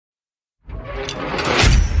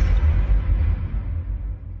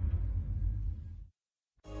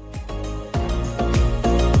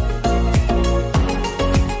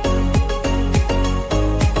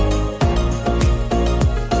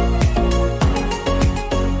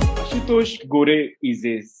Ashutosh Gore is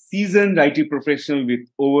a seasoned IT professional with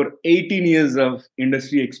over 18 years of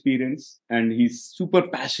industry experience, and he's super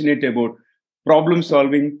passionate about problem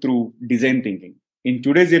solving through design thinking. In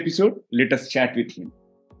today's episode, let us chat with him.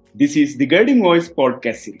 This is the Guiding Voice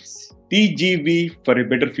podcast series, TGV for a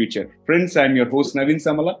better future. Friends, I'm your host Naveen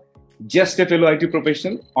Samala, just a fellow IT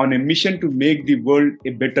professional on a mission to make the world a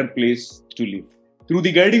better place to live. Through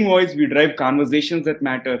the Guiding Voice, we drive conversations that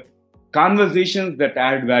matter, conversations that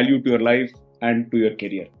add value to your life and to your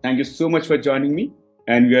career. Thank you so much for joining me.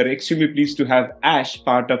 And we are extremely pleased to have Ash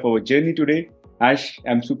part of our journey today. Ash,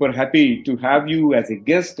 I'm super happy to have you as a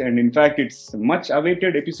guest. And in fact, it's a much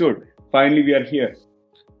awaited episode. Finally, we are here.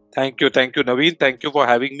 Thank you, Naveen. Thank you for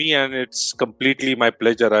having me. And it's completely my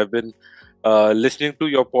pleasure. I've been listening to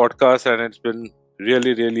your podcast, and it's been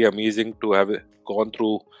really, really amazing to have gone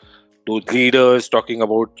through those leaders talking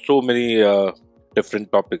about so many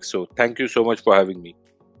different topics. So thank you so much for having me.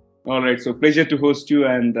 All right. So pleasure to host you.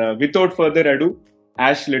 And without further ado,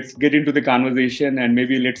 Ash, let's get into the conversation, and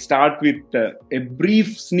maybe let's start with a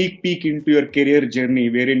brief sneak peek into your career journey,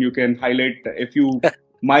 wherein you can highlight a few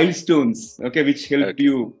milestones, which helped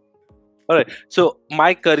you. All right. So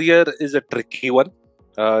my career is a tricky one.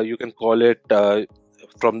 You can call it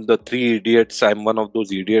from the three idiots. I'm one of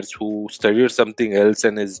those idiots who studied something else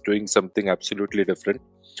and is doing something absolutely different.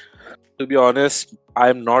 To be honest,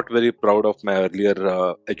 I'm not very proud of my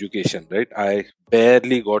earlier education, right? I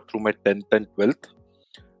barely got through my 10th and 12th.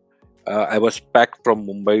 I was packed from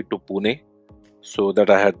Mumbai to Pune so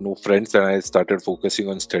that I had no friends, and I started focusing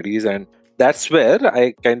on studies. And that's where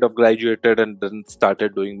I kind of graduated and then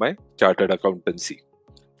started doing my chartered accountancy.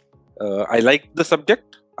 I liked the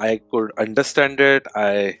subject. I could understand it.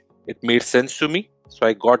 It made sense to me. So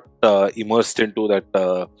I got immersed into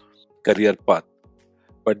that career path.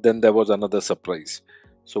 But then there was another surprise.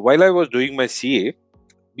 So while I was doing my CA,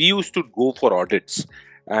 we used to go for audits.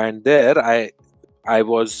 And there I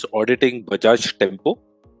was auditing Bajaj Tempo,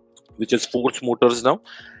 which is Force Motors now.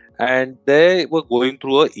 And they were going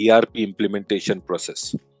through a ERP implementation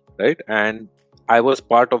process, right? And I was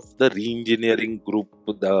part of the re-engineering group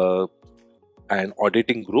and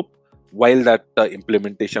auditing group while that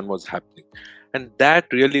implementation was happening. And that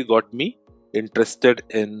really got me interested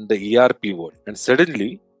in the ERP world. And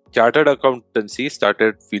suddenly, chartered accountancy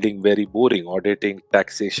started feeling very boring. Auditing,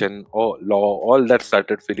 taxation, law, all that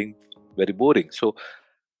started feeling very boring. So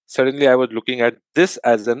suddenly I was looking at this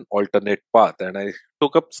as an alternate path, and I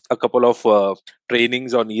took up a couple of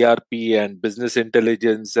trainings on ERP and business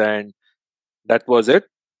intelligence, and that was it.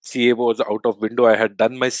 CA was out of window. I had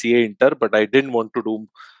done my CA inter, but I didn't want to do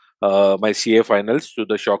my CA finals, to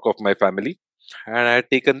the shock of my family. And I had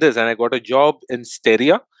taken this, and I got a job in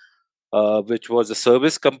Steria, which was a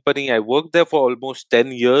service company. I worked there for almost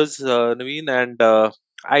 10 years, Naveen, and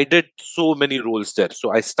I did so many roles there.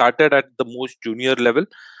 So I started at the most junior level,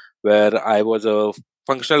 where I was a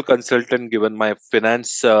functional consultant. Given my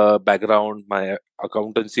finance background, my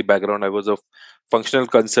accountancy background, I was a functional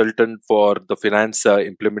consultant for the finance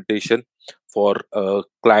implementation for a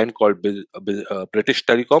client called British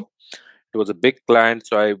Telecom. It was a big client,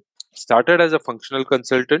 so I started as a functional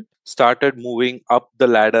consultant, started moving up the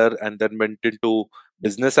ladder, and then went into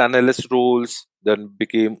business analyst roles, then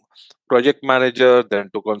became project manager, then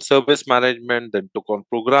took on service management, then took on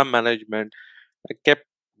program management. I kept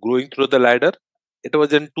growing through the ladder. It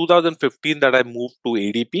was in 2015 that I moved to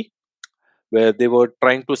ADP, where they were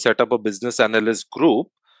trying to set up a business analyst group,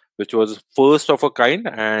 which was first of a kind,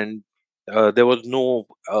 and there was no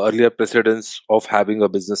earlier precedence of having a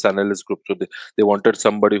business analyst group. So they wanted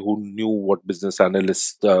somebody who knew what business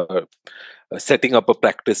analyst setting up a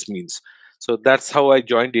practice means. So that's how I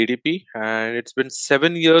joined ADP, and it's been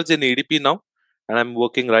 7 years in ADP now, and I'm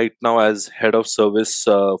working right now as head of service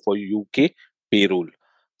for UK Payroll.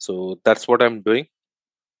 So that's what I'm doing.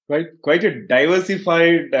 Quite a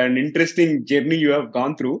diversified and interesting journey you have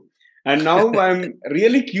gone through. And now I'm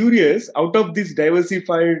really curious, out of this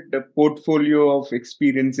diversified portfolio of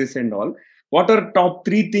experiences and all, what are top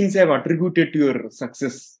 3 things have attributed to your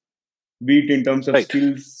success, be it in terms of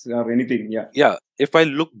skills or anything? Yeah. If I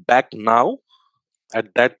look back now,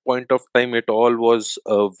 at that point of time, it all was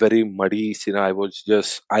very muddy. I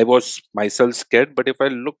was myself scared. But if I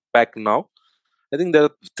look back now, I think there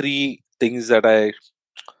are 3 things that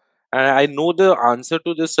I know the answer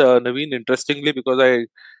to this, Naveen, interestingly, because I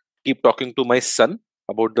keep talking to my son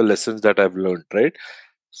about the lessons that I've learned, right?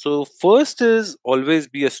 So first is always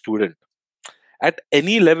be a student. At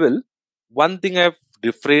any level, one thing I've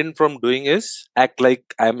refrained from doing is act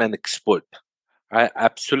like I'm an expert. I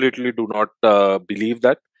absolutely do not believe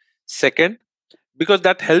that. Second, because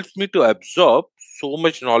that helps me to absorb so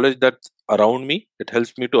much knowledge that's around me. It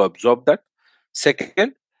helps me to absorb that.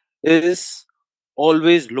 Second is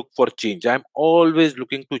always look for change. I'm always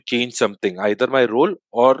looking to change something, either my role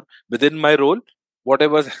or within my role.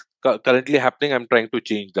 Whatever's currently happening, I'm trying to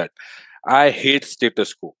change that. I hate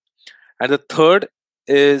status quo. And the third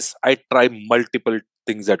is I try multiple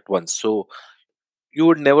things at once. So you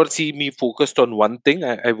would never see me focused on one thing.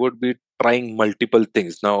 I would be trying multiple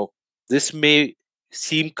things. Now, this may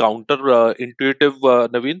seem counter intuitive,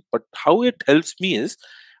 Naveen, but how it helps me is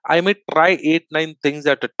I may try 8, 9 things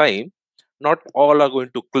at a time. Not all are going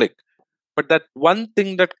to click, but that one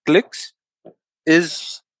thing that clicks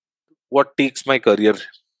is what takes my career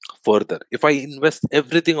further. If I invest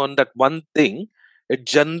everything on that one thing, it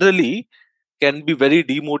generally can be very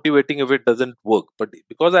demotivating if it doesn't work. But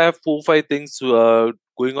because I have 4 5 things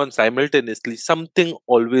going on simultaneously, something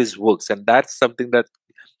always works, and that's something that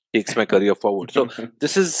takes my career forward. So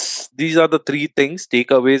these are the 3 things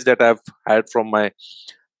takeaways that I've had from my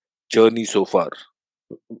journey so far.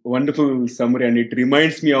 Wonderful summary, and it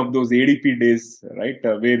reminds me of those ADP days, right,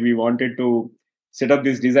 where we wanted to set up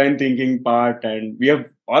this design thinking part, and we have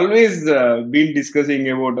always been discussing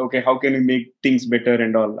about, okay, how can we make things better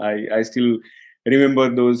and all. I still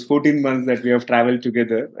remember those 14 months that we have traveled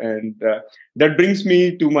together, and that brings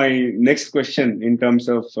me to my next question in terms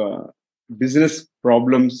of business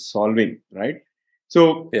problem solving, right?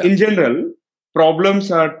 So Yeah. in general, problems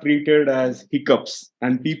are treated as hiccups,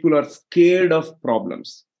 and people are scared of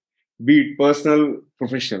problems, be it personal,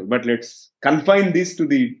 professional. But let's confine this to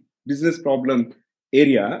the business problem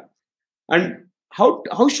area. And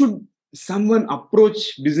how should someone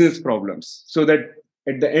approach business problems so that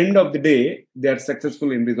at the end of the day they are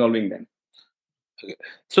successful in resolving them? Okay.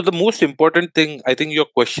 So the most important thing, I think your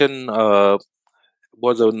question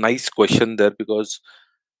was a nice question there, because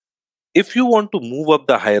if you want to move up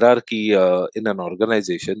the hierarchy in an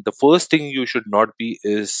organization, the first thing you should not be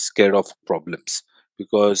is scared of problems.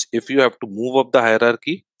 Because if you have to move up the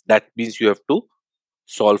hierarchy, that means you have to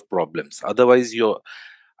solve problems. Otherwise,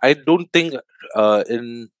 I don't think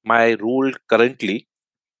in my role currently,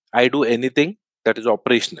 I do anything that is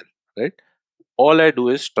operational, right? All I do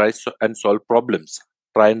is and solve problems,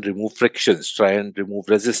 try and remove frictions, try and remove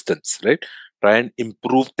resistance, right? Try and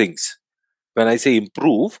improve things. When I say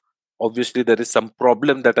improve, obviously there is some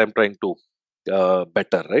problem that I'm trying to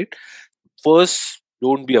better, right? First,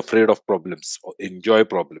 don't be afraid of problems, or enjoy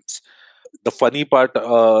problems. The funny part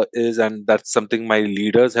is, and that's something my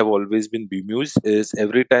leaders have always been bemused, is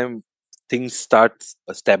every time things start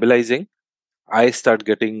stabilizing, I start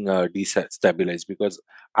getting destabilized, because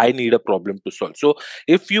I need a problem to solve. So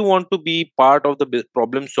if you want to be part of the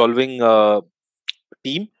problem solving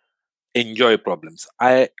team, enjoy problems.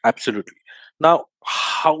 I absolutely. Now,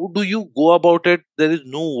 how do you go about it? There is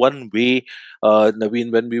no one way.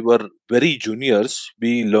 Naveen, when we were very juniors,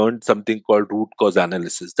 we learned something called root cause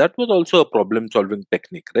analysis. That was also a problem solving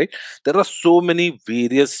technique, right? There are so many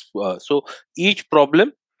various, so each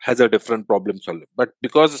problem has a different problem solving. But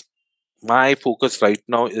because my focus right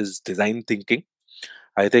now is design thinking,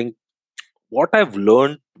 I think what I've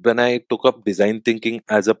learned when I took up design thinking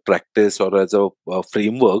as a practice or as a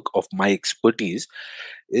framework of my expertise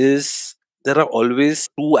is there are always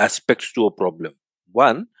 2 aspects to a problem.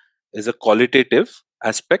 One is a qualitative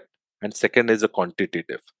aspect, and second is a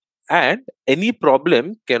quantitative. And any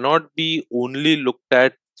problem cannot be only looked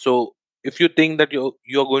at. So if you think that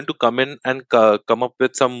you're going to come in and come up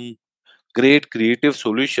with some great creative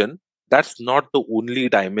solution, that's not the only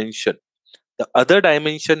dimension. The other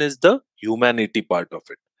dimension is the humanity part of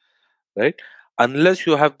it, right? Unless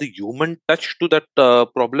you have the human touch to that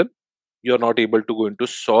problem, you're not able to go into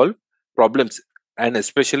solve problems, and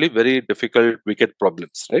especially very difficult, wicked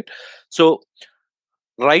problems, right? So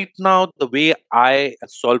right now, the way I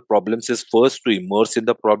solve problems is first to immerse in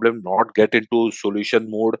the problem, not get into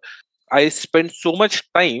solution mode. I spend so much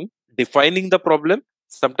time defining the problem.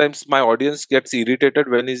 Sometimes my audience gets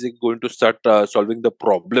irritated when is he going to start solving the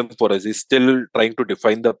problem for us. He's still trying to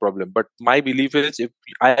define the problem. But my belief is if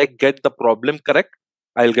I get the problem correct,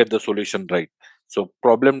 I'll get the solution right. So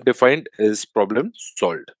problem defined is problem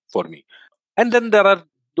solved for me. And then there are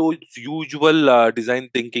those usual design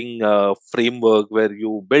thinking framework where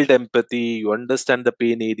you build empathy, you understand the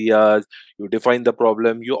pain areas, you define the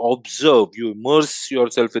problem, you observe, you immerse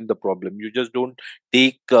yourself in the problem. You just don't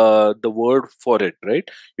take the word for it, right?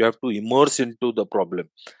 You have to immerse into the problem,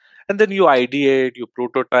 and then you ideate, you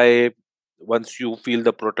prototype. Once you feel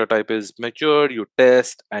the prototype is mature, you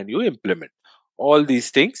test and you implement all these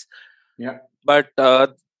things. Yeah. But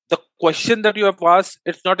the question that you have asked,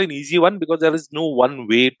 it's not an easy one because there is no one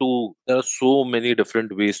way to, there are so many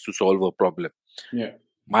different ways to solve a problem. Yeah.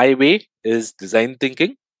 My way is design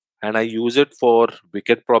thinking, and I use it for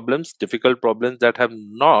wicked problems, difficult problems that have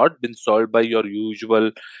not been solved by your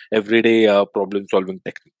usual everyday problem solving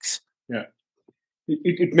techniques. Yeah.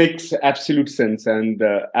 It makes absolute sense. And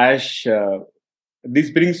Ash,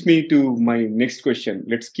 this brings me to my next question.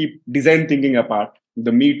 Let's keep design thinking apart,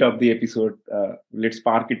 the meat of the episode. Let's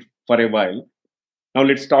park it for a while. Now,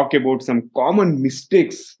 let's talk about some common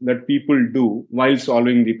mistakes that people do while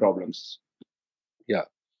solving the problems. Yeah.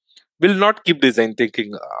 We'll not keep design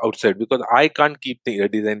thinking outside because I can't keep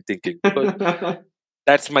design thinking because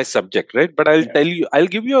that's my subject, right? But I'll tell you, I'll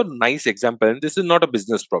give you a nice example. And this is not a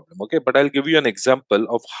business problem, okay? But I'll give you an example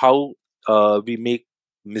of how we make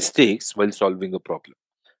mistakes while solving a problem.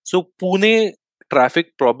 So Pune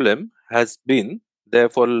traffic problem has been there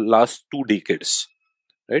for last 2 decades,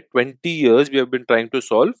 right? 20 years we have been trying to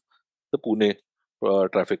solve the Pune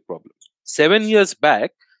traffic problem. 7 years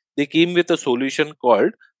back, they came with a solution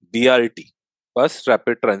called BRT, Bus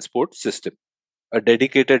Rapid Transport System, a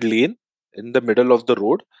dedicated lane in the middle of the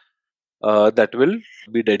road that will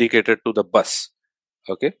be dedicated to the bus.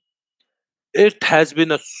 Okay, it has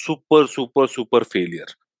been a super failure.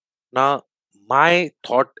 Now, my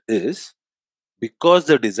thought is because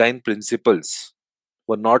the design principles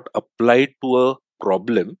were not applied to a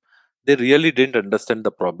problem, they really didn't understand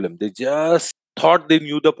the problem. They just thought they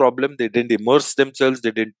knew the problem. They didn't immerse themselves.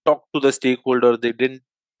 They didn't talk to the stakeholder. They didn't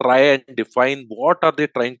try and define what are they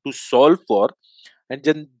trying to solve for, and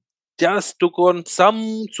then just took on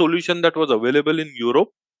some solution that was available in Europe.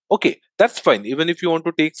 Okay, that's fine. Even if you want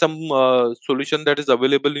to take some solution that is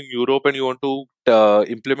available in Europe and you want to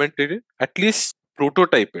implement it, at least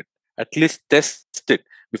prototype it, at least test it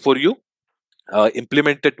before you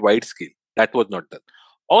implement it wide scale. That was not done.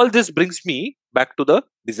 All this brings me back to the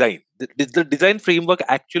design. The design framework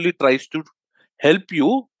actually tries to help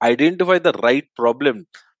you identify the right problem,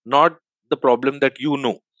 not the problem that you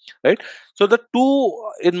know, right? So the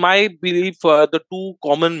two, in my belief, the two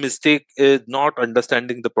common mistake is not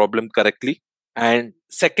understanding the problem correctly, and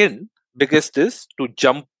second biggest is to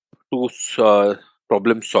jump to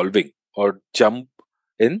problem solving or jump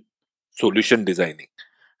in solution designing.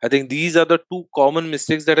 I think these are the two common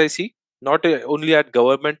mistakes that I see, not only at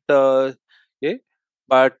government, yeah,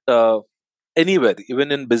 but anywhere,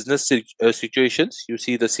 even in business situations, you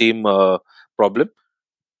see the same problem.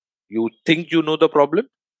 You think you know the problem,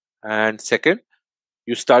 and second,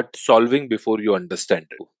 you start solving before you understand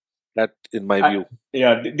it. That, in my view.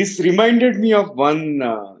 This reminded me of one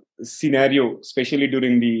scenario, especially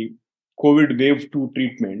during the COVID wave 2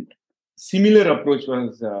 treatment. Similar approach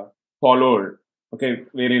was followed, okay,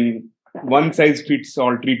 wherein one size fits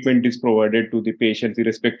all treatment is provided to the patients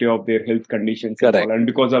irrespective of their health conditions and all, and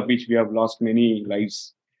because of which we have lost many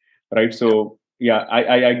lives, right? So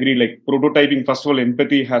I agree, like prototyping, first of all,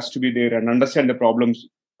 empathy has to be there and understand the problems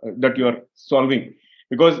that you are solving,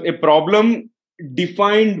 because a problem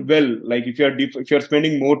defined well, like if you're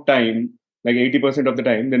spending more time, like 80% of the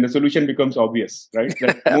time, then the solution becomes obvious, right?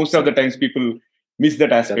 That most of the times people miss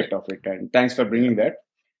that aspect of it. And thanks for bringing that.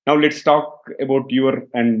 Now let's talk about your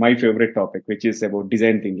and my favorite topic, which is about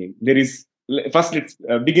design thinking. First let's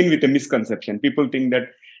begin with a misconception. People think that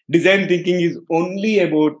design thinking is only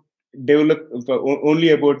about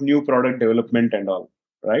new product development and all,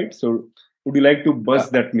 right? So would you like to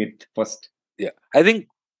bust that myth first? Yeah, I think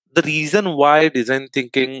the reason why design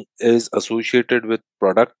thinking is associated with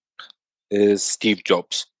product is Steve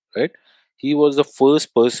Jobs, right? He was the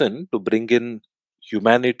first person to bring in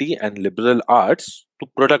humanity and liberal arts to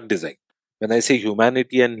product design. When I say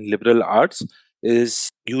humanity and liberal arts, is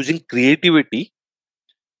using creativity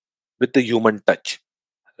with the human touch,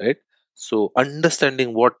 right? So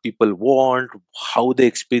understanding what people want, how they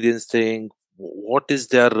experience things, what is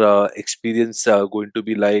their experience going to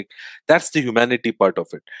be like, that's the humanity part of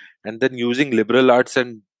it. And then using liberal arts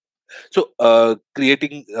and so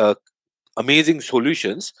creating amazing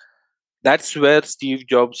solutions, that's where Steve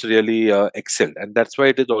Jobs really excelled, and that's why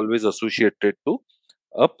it is always associated to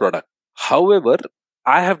a product. However,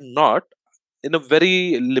 I have not, in a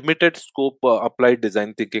very limited scope, applied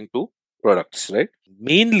design thinking to products, right?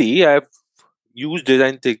 Mainly, I've used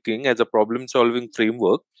design thinking as a problem solving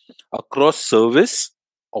framework across service,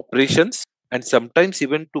 operations, and sometimes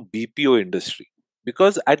even to BPO industry.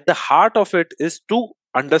 Because at the heart of it is to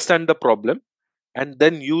understand the problem and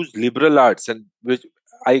then use liberal arts, and which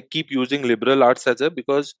I keep using liberal arts as a,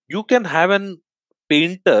 because you can have an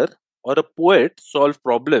painter or a poet solve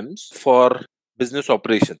problems for business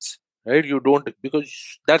operations, right? You don't,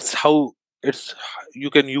 because that's how you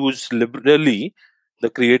can use liberally the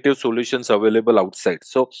creative solutions available outside.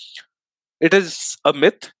 So it is a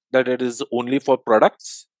myth that it is only for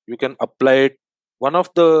products. You can apply it. One of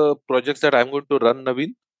the projects that I'm going to run,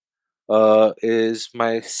 Naveen, is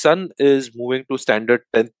my son is moving to standard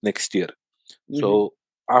 10th next year. So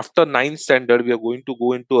after 9th standard, we are going to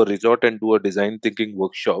go into a resort and do a design thinking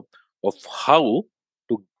workshop of how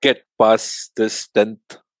to get past this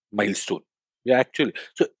 10th milestone. Yeah, actually.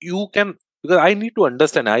 So you can, because I need to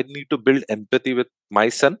understand, I need to build empathy with my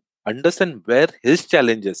son, understand where his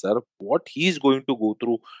challenges are, what he's going to go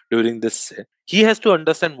through during this. He has to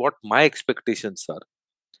understand what my expectations are.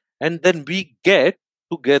 And then we get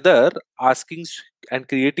together asking and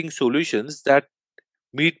creating solutions that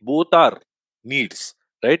meet both our needs,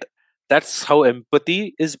 right? That's how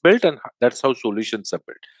empathy is built, and that's how solutions are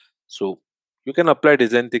built. So you can apply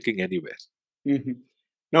design thinking anywhere.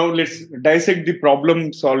 Now let's dissect the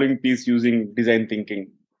problem solving piece using design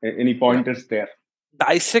thinking. Any pointers there?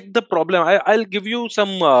 Dissect the problem. I'll give you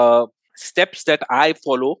some steps that I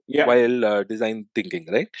follow while design thinking,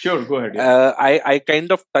 right? Sure, go ahead. I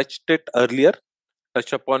kind of touched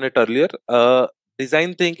upon it earlier.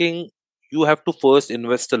 Design thinking, you have to first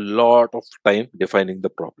invest a lot of time defining the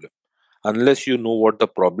problem. Unless you know what the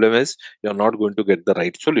problem is, you're not going to get the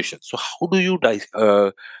right solution. So how do you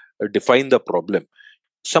define the problem?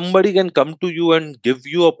 Somebody can come to you and give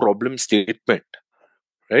you a problem statement,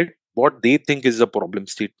 right? What they think is a problem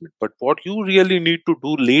statement, but what you really need to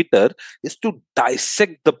do later is to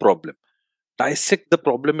dissect the problem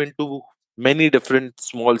into many different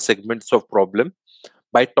small segments of problem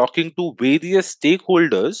by talking to various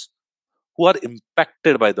stakeholders who are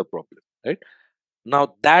impacted by the problem, right?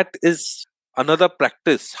 Now that is another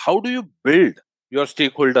practice. How do you build your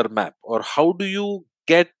stakeholder map, or how do you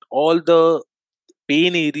get all the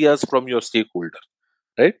pain areas from your stakeholder,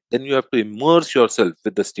 right? Then you have to immerse yourself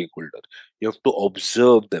with the stakeholder. You have to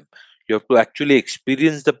observe them. You have to actually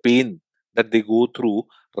experience the pain that they go through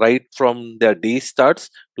right from their day starts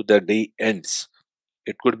to their day ends.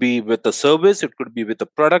 It could be with a service, it could be with a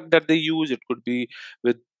product that they use, it could be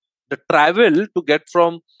with the travel to get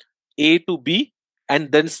from A to B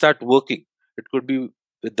and then start working. It could be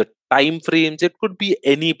with the time frames, it could be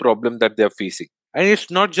any problem that they are facing. And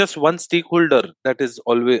it's not just one stakeholder that is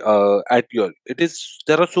always at your, it is,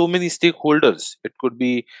 there are so many stakeholders. It could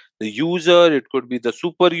be the user, it could be the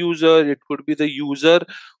super user, it could be the user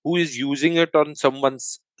who is using it on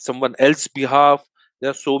someone else's behalf.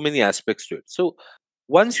 There are so many aspects to it. So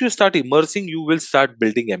once you start immersing, you will start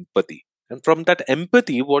building empathy. And from that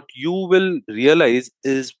empathy, what you will realize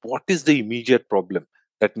is what is the immediate problem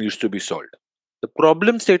that needs to be solved. The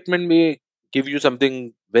problem statement may give you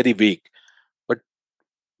something very vague, but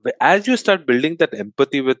as you start building that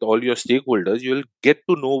empathy with all your stakeholders, you will get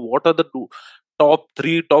to know what are the top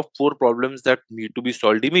three, top four problems that need to be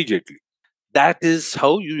solved immediately. That is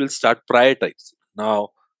how you will start prioritize. Now,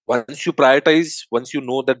 once you prioritize, once you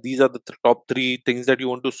know that these are the top three things that you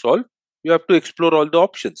want to solve, you have to explore all the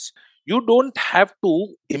options. You don't have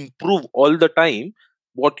to improve all the time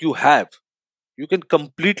what you have. You can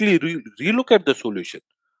completely relook at the solution.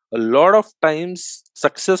 A lot of times,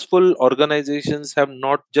 successful organizations have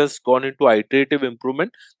not just gone into iterative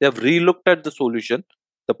improvement, they have relooked at the solution,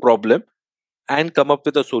 the problem, and come up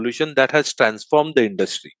with a solution that has transformed the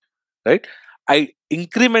industry, right?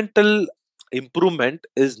 Incremental improvement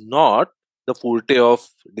is not the forte of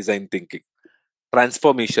design thinking.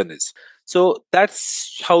 Transformation is. So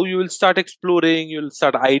that's how you will start exploring, you'll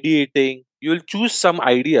start ideating, you'll choose some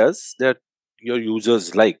ideas that your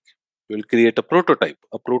users like. You'll create a prototype.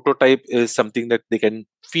 A prototype is something that they can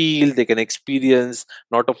feel, they can experience,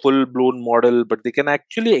 not a full blown model, but they can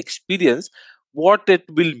actually experience what it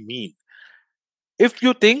will mean. If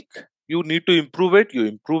you think you need to improve it, you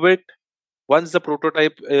improve it. Once the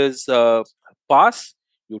prototype is passed,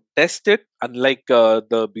 you test it. Unlike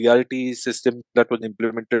the BRT system that was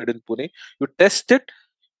implemented in Pune, you test it.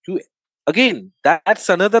 You again, that's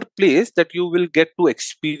another place that you will get to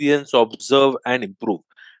experience, observe, and improve.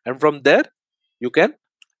 And from there, you can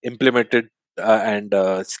implement it and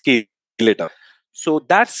scale it up. So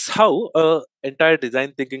that's how entire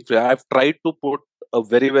design thinking. I've tried to put a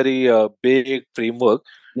very big framework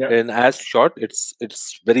in as short. It's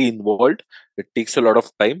very involved. It takes a lot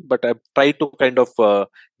of time, but I've tried to kind of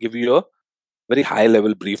give you a very high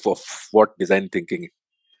level brief of what design thinking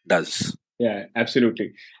does. Yeah,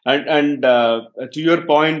 absolutely. And to your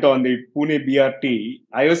point on the Pune BRT,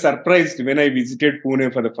 I was surprised when I visited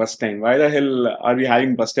Pune for the first time. Why the hell are we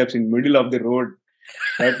having bus stops in middle of the road?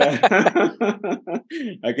 But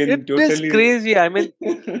I can It is crazy. I mean,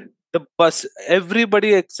 The bus,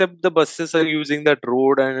 everybody except the buses are using that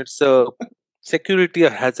road, and it's a security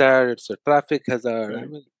hazard, it's a traffic hazard. I Right.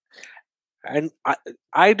 mean, and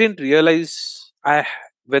I didn't realize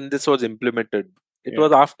when this was implemented. It Yeah.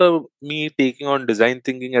 was after me taking on design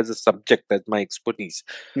thinking as a subject, as my expertise.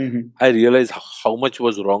 Mm-hmm. I realized how much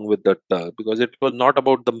was wrong with that, because it was not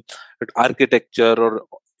about the architecture, or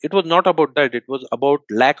it was not about that. It was about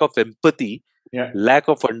lack of empathy, Yeah. lack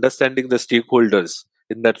of understanding the stakeholders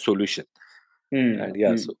in that solution. And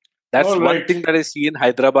yeah, Mm-hmm. so that's All one right. thing that I see in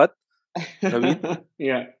Hyderabad, Naveen.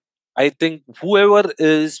 Yeah. I think whoever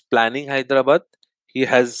is planning Hyderabad, he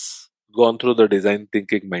has gone through the design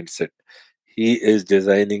thinking mindset. He is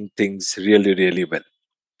designing things really, really well.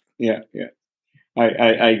 Yeah. Yeah.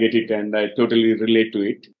 I get it, and I totally relate to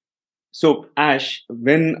it. So, Ash,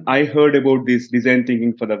 when I heard about this design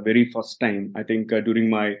thinking for the very first time, I think during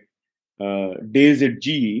my days at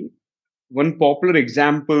GE, one popular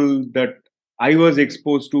example that I was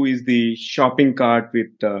exposed to is the shopping cart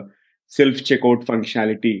with self checkout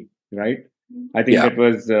functionality, right? I think Yeah, that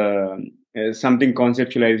was something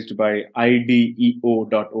conceptualized by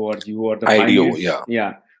IDEO.org, who are the IDEO, pioneers, yeah,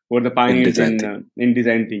 yeah, who are the in pioneers design thinking. in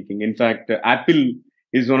design thinking. In fact, Apple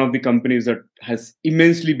is one of the companies that has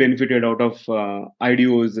immensely benefited out of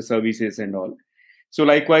IDEO's services and all. So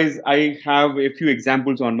likewise, I have a few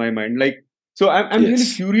examples on my mind. Like, so I'm really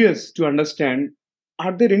Yes. curious to understand,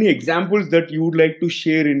 are there any examples that you would like to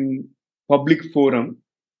share in public forum?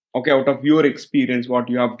 Okay, out of your experience, what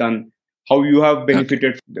you have done, how you have Okay.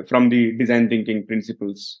 benefited from the design thinking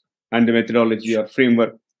principles and the methodology or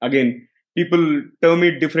framework. Again, people term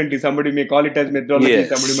it differently. Somebody may call it as methodology,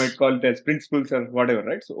 somebody Yes. might call it as principles or whatever,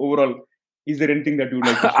 right? So overall, is there anything that you would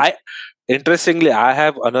like to share? I Interestingly, I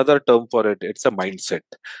have another term for it. It's a mindset,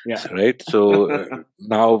 Yeah. right? So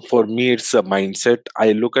now for me, it's a mindset.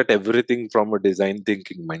 I look at everything from a design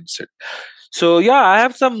thinking mindset. So yeah, I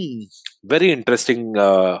have some very interesting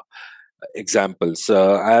examples.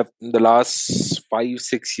 I have in the last 5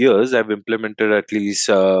 6 years, I've implemented at least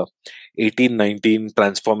 18 19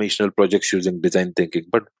 transformational projects using design thinking.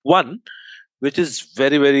 But one which is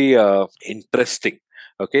very very interesting.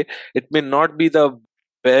 Okay, it may not be the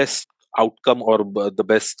best outcome or the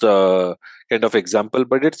best kind of example,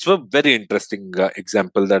 but it's a very interesting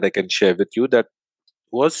example that I can share with you, that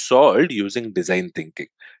was solved using design thinking.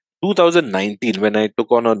 2019, when I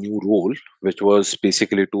took on a new role, which was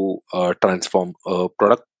basically to transform a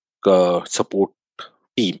product support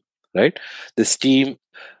team, right? This team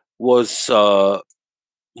was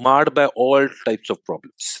marred by all types of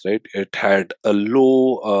problems, right? It had a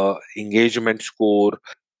low engagement score.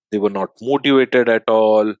 They were not motivated at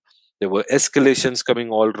all. There were escalations coming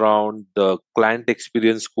all around. The client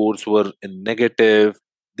experience scores were in negative.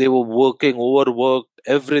 They were working overworked,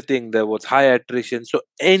 everything. There was high attrition. So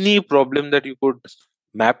any problem that you could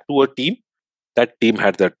map to a team, that team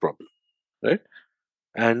had that problem, right?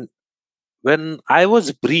 And when I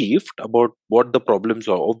was briefed about what the problems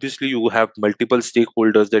are, obviously you have multiple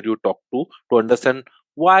stakeholders that you talk to understand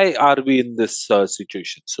why are we in this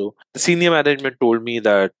situation. So the senior management told me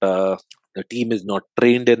that the team is not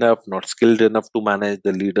trained enough, not skilled enough to manage.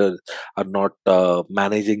 The leaders are not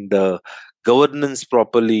managing the governance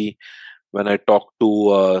properly. When I talked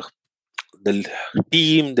to the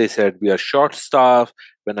team, they said we are short staffed.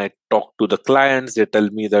 When I talk to the clients, they tell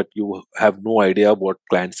me that you have no idea what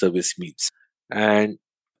client service means. And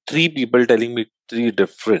three people telling me three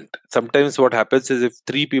different. Sometimes what happens is, if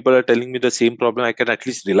three people are telling me the same problem, I can at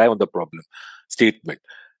least rely on the problem statement.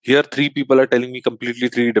 Here, three people are telling me completely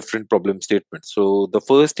three different problem statements. So the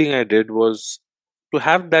first thing I did was to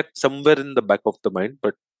have that somewhere in the back of the mind,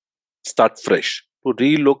 but start fresh, to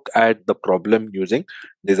relook at the problem using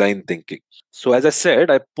design thinking. So as I said,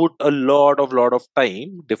 I put a lot of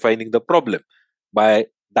time defining the problem, by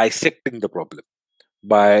dissecting the problem,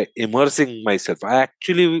 by immersing myself. I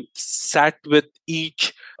actually sat with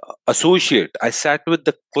each associate. I sat with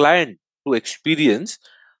the client to experience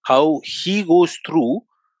how he goes through,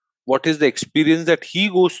 what is the experience that he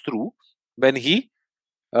goes through when he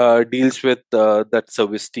deals with that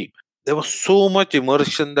service team. There was so much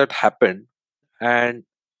immersion that happened. And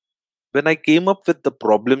when I came up with the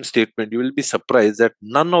problem statement, you will be surprised that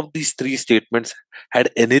none of these three statements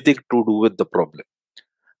had anything to do with the problem.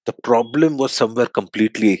 The problem was somewhere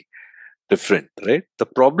completely different, right? The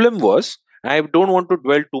problem was, I don't want to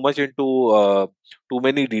dwell too much into too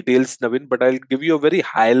many details, Navin, but I'll give you a very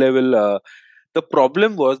high level. The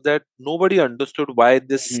problem was that nobody understood why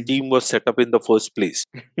this Mhm. team was set up in the first place.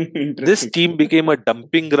 This Interesting. team became a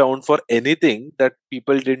dumping ground for anything that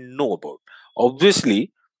people didn't know about.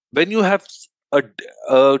 Obviously, when you have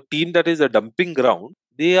a team that is a dumping ground,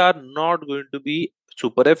 they are not going to be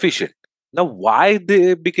super efficient. Now, why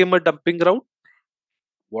they became a dumping ground?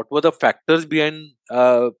 What were the factors behind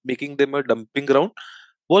making them a dumping ground?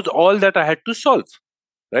 Was all that I had to solve,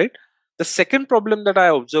 right? The second problem that I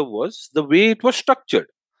observed was the way it was structured.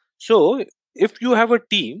 So, if you have a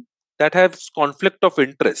team that has conflict of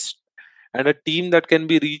interest and a team that can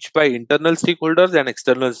be reached by internal stakeholders and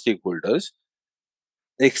external stakeholders,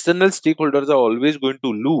 the external stakeholders are always going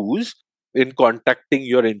to lose in contacting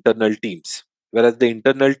your internal teams, whereas the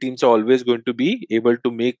internal teams are always going to be able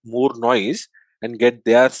to make more noise and get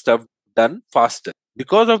their stuff done faster.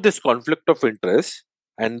 Because of this conflict of interest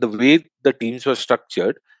and the way the teams were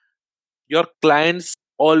structured, your clients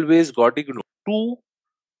always got ignored. Two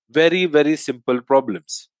very, very simple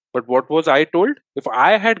problems. But what was I told? If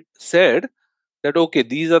I had said that, okay,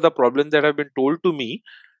 these are the problems that have been told to me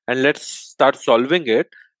and let's start solving it,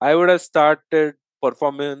 I would have started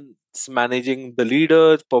performance managing the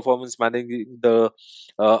leaders, performance managing the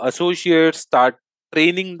associates, start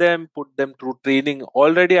training them, put them through training.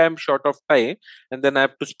 Already I'm short of time, and then I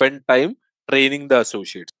have to spend time training the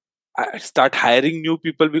associates. I start hiring new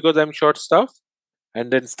people because I'm short staff,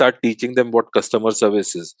 and then start teaching them what customer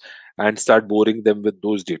service is and start boring them with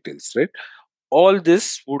those details, right? All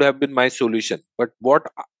this would have been my solution. But what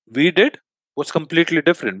we did was completely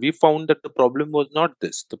different. We found that the problem was not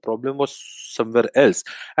this, the problem was somewhere else.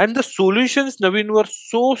 And the solutions, Naveen, were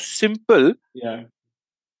so simple Yeah.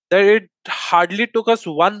 that it hardly took us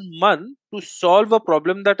 1 month to solve a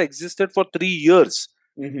problem that existed for 3 years.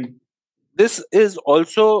 Mm-hmm. This is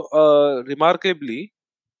also remarkably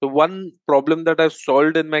the one problem that I've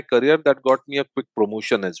solved in my career that got me a quick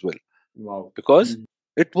promotion as well, Wow. because Mm-hmm.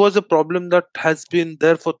 it was a problem that has been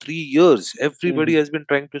there for 3 years. Everybody Mm-hmm. has been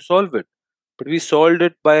trying to solve it, but we solved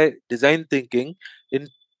it by design thinking in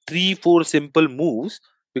 3 4 simple moves,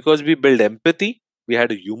 because we built empathy, we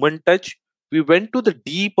had a human touch, we went to the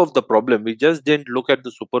deep of the problem. We just didn't look at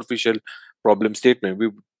the superficial problem statement. We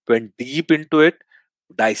went deep into it,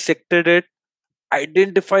 dissected it,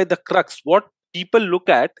 identify the crux. What people look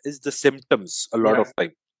at is the symptoms a lot Yeah. of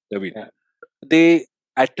time, David. Yeah. They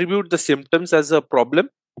attribute the symptoms as a problem,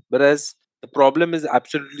 whereas the problem is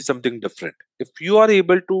absolutely something different. If you are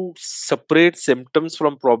able to separate symptoms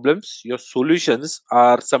from problems, your solutions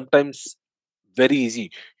are sometimes very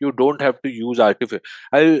easy. You don't have to use artificial.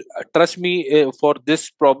 I trust me, for this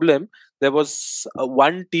problem, there was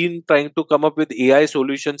one team trying to come up with AI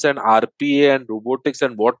solutions and RPA and robotics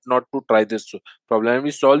and what not to try this problem. And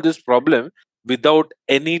we solved this problem without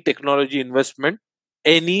any technology investment,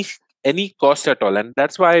 any any cost at all. And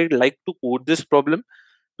that's why I like to quote this problem,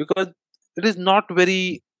 because it is not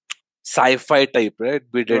very sci-fi type, right?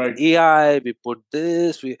 We did Right. AI, we put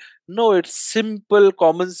this, we no, it's simple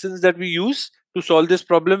common sense that we use to solve this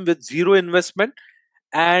problem with zero investment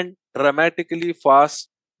and dramatically fast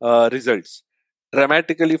results.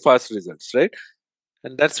 Dramatically fast results, right?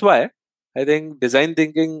 And that's why I think design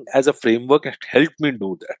thinking as a framework had helped me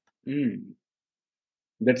do that. Mm.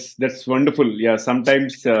 That's wonderful. Yeah,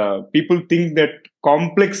 sometimes people think that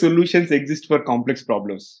complex solutions exist for complex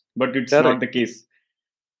problems, but it's not Correct. the case.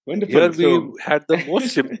 Here Wonderful. we So, had the most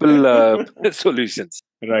simple solutions.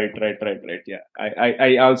 right. Yeah,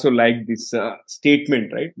 I also like this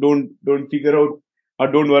statement. Right, don't figure out or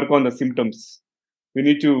don't work on the symptoms. We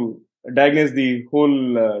need to diagnose the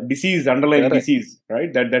whole disease, underlying Correct. disease.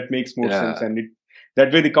 Right, that makes more sense, Yeah. and it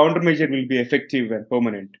that way the countermeasure will be effective and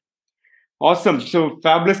permanent. Awesome. So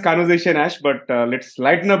fabulous conversation, Ash. But let's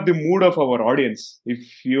lighten up the mood of our audience.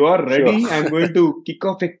 If you are Sure. ready, I'm going to kick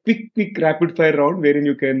off a quick rapid fire round wherein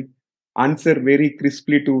you can answer very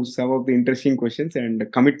crisply to some of the interesting questions.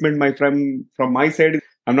 And commitment, my friend, from my side,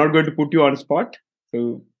 I'm not going to put you on spot.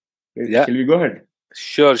 So Yeah. shall we go ahead?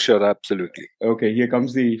 Sure. Absolutely. Okay. Here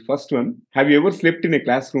comes the first one. Have you ever slept in a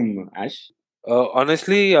classroom, Ash?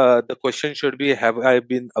 Honestly, the question should be: have I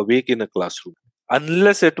been awake in a classroom?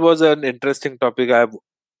 Unless it was an interesting topic, I've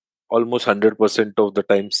almost 100% of the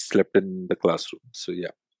time slept in the classroom. So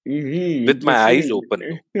yeah, with my eyes Interesting. open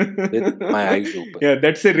though. With my eyes open. Yeah,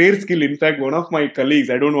 that's a rare skill. In fact, one of my colleagues,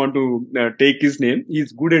 I don't want to take his name,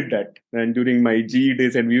 he's good at that. And during my GE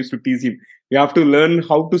days, and we used to tease him, you have to learn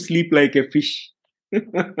how to sleep like a fish.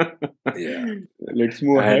 Yeah. Let's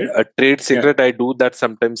move And ahead. a trade Yeah. secret, I do that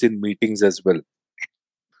sometimes in meetings as well.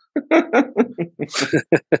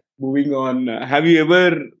 Moving on. Have you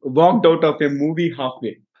ever walked out of a movie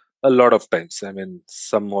halfway? A lot of times. I mean,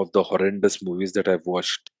 some of the horrendous movies that I've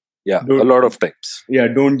watched. Yeah, a Don't lot of times. yeah,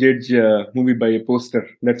 don't judge movie by a poster.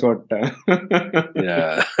 That's what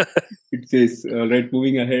Yeah. it says. Right,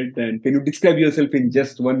 moving ahead. And can you describe yourself in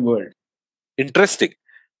just one word? Interesting.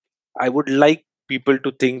 I would like people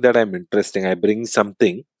to think that I'm interesting. I bring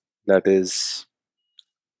something that is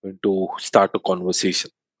going to start a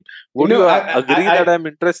conversation. Would you agree that I'm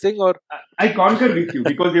interesting, or I concur with you,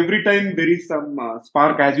 because every time there is some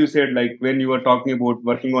spark, as you said, like when you were talking about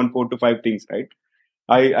working on 4 to 5 things, right?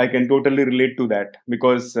 I can totally relate to that,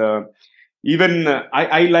 because even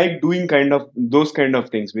I like doing kind of those kind of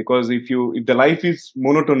things, because if the life is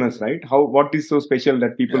monotonous, right? What is so special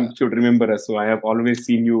that people should remember us? So I have always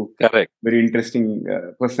seen you correct? very interesting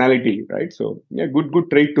personality, right? So yeah, good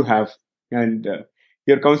trait to have. And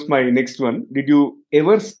here comes my next one. Did you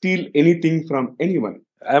ever steal anything from anyone?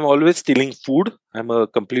 I'm always stealing food. I'm a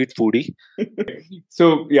complete foodie.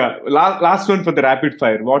 So yeah, last one for the rapid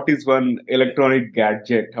fire. What is one electronic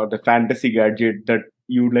gadget or the fantasy gadget that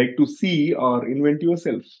you'd like to see or invent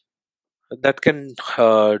yourself? That can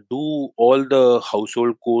do all the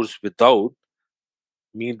household chores without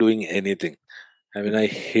me doing anything. I mean, I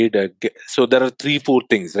hate it. So there are 3-4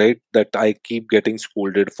 things, right, that I keep getting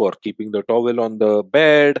scolded for: keeping the towel on the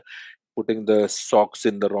bed, putting the socks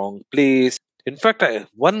in the wrong place. In fact,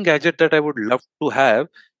 one gadget that I would love to have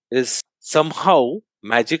is somehow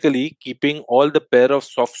magically keeping all the pair of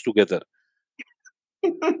socks together.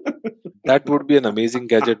 That would be an amazing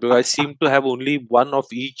gadget, because I seem to have only one of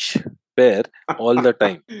each pair all the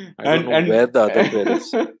time. I don't know And where the other pair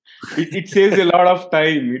is. it saves a lot of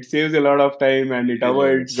time. It saves a lot of time, and it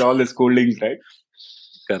avoids Yes, all the scoldings, right?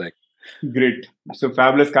 correct. Great. So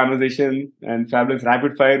fabulous conversation and fabulous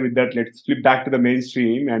rapid fire. With that, let's flip back to the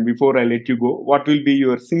mainstream. And before I let you go, what will be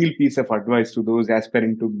your single piece of advice to those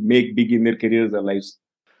aspiring to make big in their careers or lives?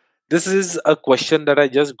 This is a question that I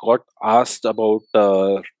just got asked about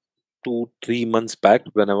 2-3 months back,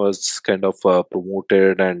 when I was kind of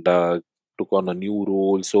promoted and took on a new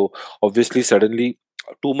role. So obviously, suddenly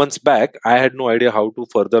 2 months back, I had no idea how to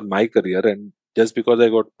further my career. And just because I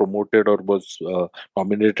got promoted or was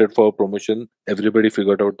nominated for a promotion, everybody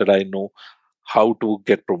figured out that I know how to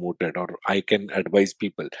get promoted or I can advise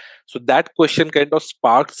people. So that question kind of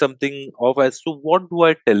sparked something of as to what do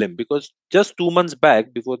I tell him? Because just 2 months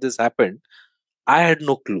back, before this happened, I had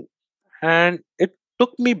no clue. And it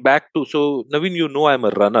took me back to, so Naveen, I'm a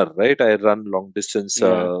runner, right? I run long distance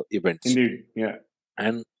Yeah, events, indeed. Yeah.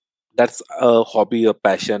 and that's a hobby, a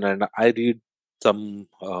passion. And I read some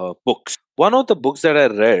books. One of the books that I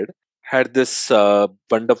read had this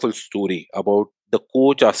wonderful story about the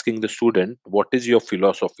coach asking the student, "What is your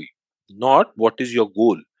philosophy?" Not what is your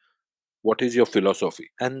goal, what is your philosophy?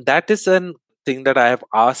 And that is an thing that I have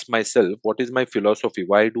asked myself: what is my philosophy?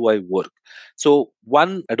 Why do I work? So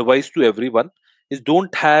one advice to everyone is,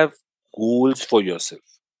 don't have goals for yourself,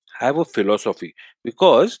 have a philosophy.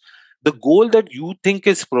 Because the goal that you think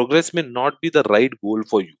is progress may not be the right goal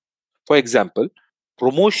for you. For example,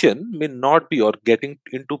 promotion may not be, or getting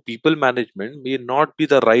into people management may not be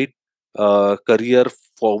the right career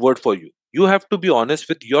forward for you. You have to be honest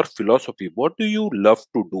with your philosophy. What do you love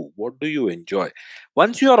to do? What do you enjoy?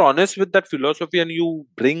 Once you are honest with that philosophy and you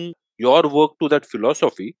bring your work to that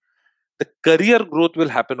philosophy, the career growth will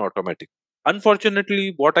happen automatically.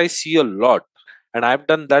 Unfortunately, what I see a lot, and I've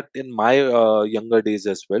done that in my younger days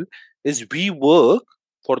as well, is we work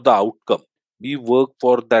for the outcome. We work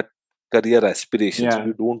for that career aspirations. Yeah.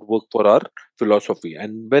 We don't work for our philosophy.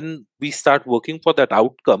 And when we start working for that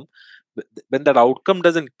outcome, when that outcome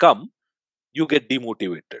doesn't come, you get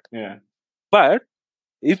demotivated. Yeah. But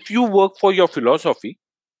if you work for your philosophy,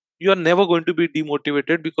 you are never going to be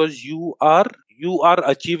demotivated, because you are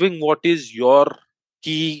achieving what is your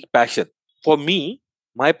key passion. For me,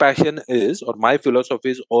 my passion is, or my philosophy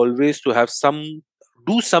is, always to have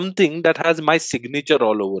do something that has my signature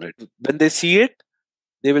all over it. When they see it,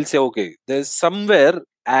 they will say, okay, there's somewhere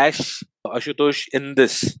Ashutosh in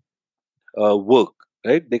this work,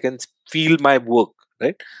 right? They can feel my work,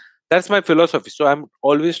 right? That's my philosophy. So I'm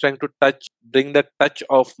always trying to bring that touch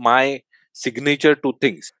of my signature to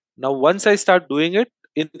things. Now, once I start doing it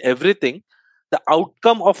in everything, the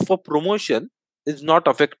outcome of a promotion is not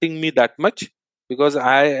affecting me that much, because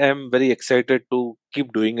I am very excited to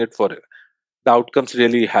keep doing it for it. The outcomes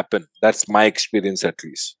really happen. That's my experience, at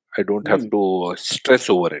least. I don't have Mm. to stress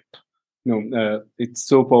over it. No, it's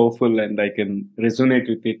so powerful, and I can resonate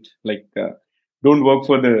with it. Like, don't work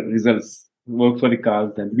for the results, work for the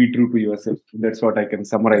cause, and be true to yourself. That's what I can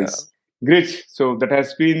Yeah. summarize. Great. So that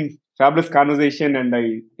has been fabulous conversation, and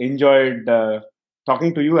I enjoyed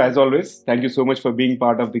talking to you as always. Thank you so much for being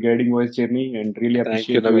part of the Guiding Voice journey, and really Thank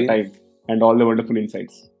you, appreciate your Naveen. time and all the wonderful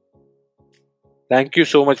insights. Thank you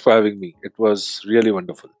so much for having me. It was really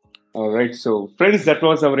wonderful. All right, so friends, that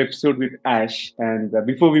was our episode with Ash. And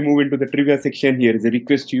before we move into the trivia section, here is a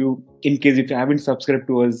request to you: in case if you haven't subscribed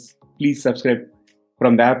to us, please subscribe.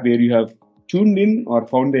 from the app where you have tuned in or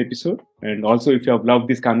found the episode. And also, if you have loved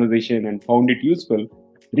this conversation and found it useful,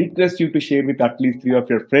 request you to share with at least 3 of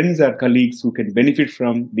your friends or colleagues who can benefit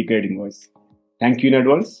from the guiding voice. Thank you in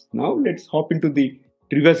advance. Now let's hop into the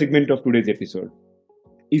trivia segment of today's episode.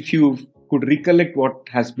 If you could recollect what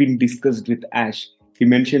has been discussed with Ash, he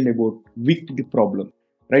mentioned about WITTY problem,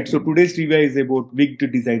 right? So today's trivia is about WITTY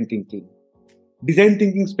design thinking. Design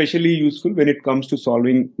thinking is especially useful when it comes to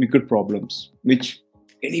solving wicked problems, which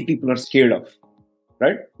many people are scared of,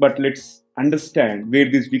 right? But let's understand where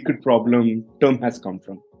this wicked problem term has come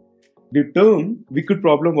from. The term wicked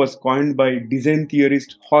problem was coined by design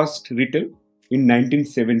theorist Horst Rittel in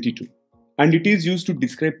 1972, and it is used to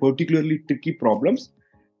describe particularly tricky problems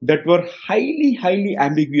that were highly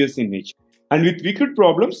ambiguous in nature. And with wicked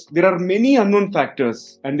problems, there are many unknown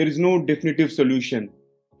factors and there is no definitive solution.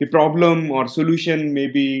 The problem or solution may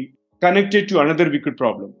be connected to another wicked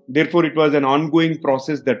problem. Therefore, it was an ongoing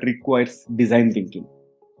process that requires design thinking.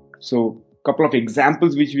 So, a couple of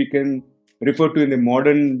examples which we can refer to in the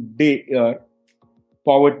modern day are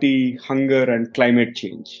poverty, hunger, and climate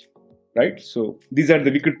change, right? So, these are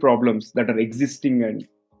the wicked problems that are existing and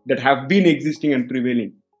that have been existing and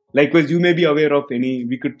prevailing. Likewise, you may be aware of any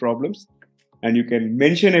wicked problems and you can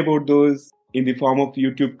mention about those in the form of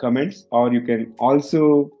YouTube comments, or you can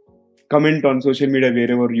also comment on social media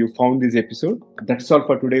wherever you found this episode. That's all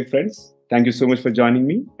for today, friends. Thank you so much for joining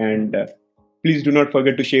me. And please do not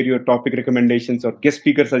forget to share your topic recommendations or guest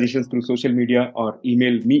speaker suggestions through social media or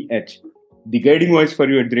email me at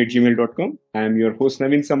theguidingvoiceforyou@gmail.com. I am your host,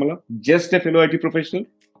 Naveen Samala, just a fellow IT professional,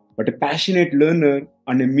 but a passionate learner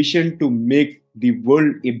on a mission to make the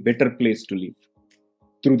world a better place to live.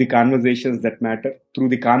 Through the conversations that matter, through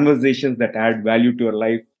the conversations that add value to your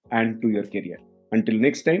life and to your career. Until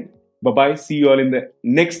next time, bye-bye. See you all in the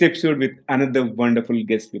next episode with another wonderful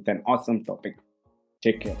guest with an awesome topic.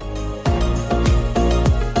 Take care.